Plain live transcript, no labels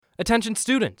Attention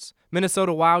students!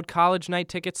 Minnesota Wild college night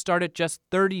tickets start at just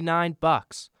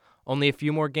 $39. Only a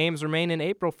few more games remain in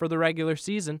April for the regular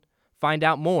season. Find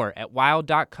out more at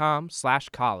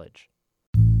wild.com/college.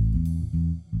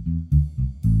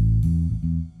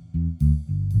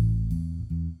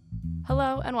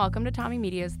 Hello and welcome to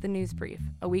TommieMedia's The News Brief,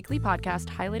 a weekly podcast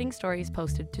highlighting stories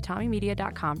posted to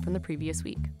TommieMedia.com from the previous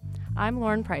week. I'm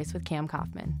Lauren Price with Cam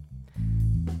Kauffman.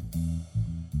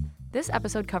 This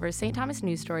episode covers St. Thomas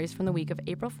news stories from the week of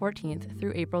April 14th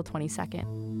through April 22nd.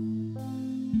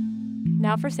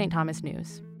 Now for St. Thomas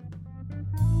news.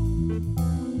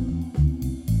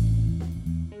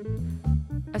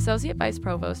 Associate Vice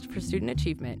Provost for Student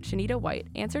Achievement, Shanita White,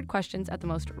 answered questions at the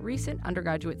most recent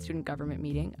undergraduate student government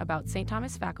meeting about St.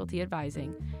 Thomas faculty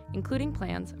advising, including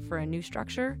plans for a new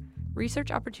structure, research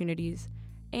opportunities,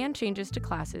 and changes to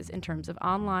classes in terms of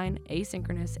online,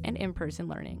 asynchronous, and in-person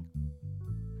learning.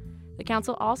 The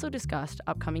council also discussed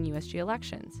upcoming USG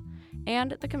elections,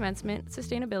 and the commencement,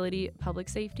 sustainability, public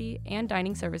safety, and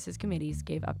dining services committees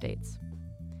gave updates.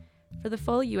 For the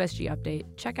full USG update,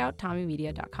 check out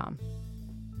TommieMedia.com.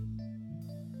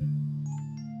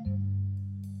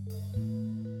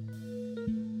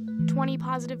 "20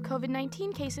 positive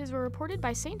COVID-19 cases were reported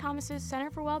by St. Thomas's Center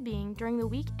for Wellbeing during the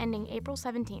week ending April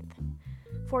 17th.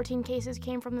 14 cases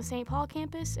came from the St. Paul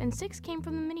campus and 6 came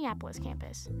from the Minneapolis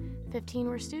campus. 15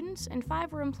 were students and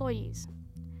 5 were employees.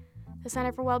 The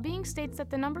Center for Wellbeing states that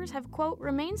the numbers have, quote,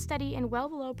 remained steady and well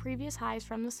below previous highs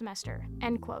from the semester,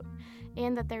 end quote,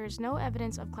 and that there is no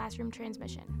evidence of classroom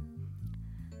transmission.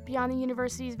 Beyond the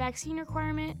university's vaccine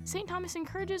requirement, St. Thomas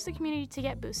encourages the community to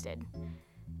get boosted.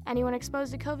 Anyone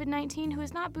exposed to COVID-19 who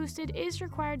is not boosted is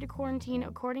required to quarantine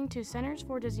according to Centers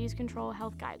for Disease Control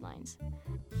health guidelines.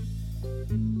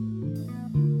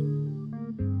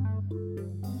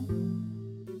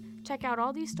 Check out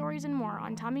all these stories and more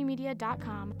on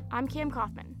TommieMedia.com. I'm Cam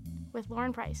Kauffman with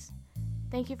Lauren Price.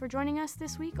 Thank you for joining us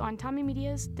this week on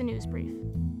TommieMedia's The News Brief.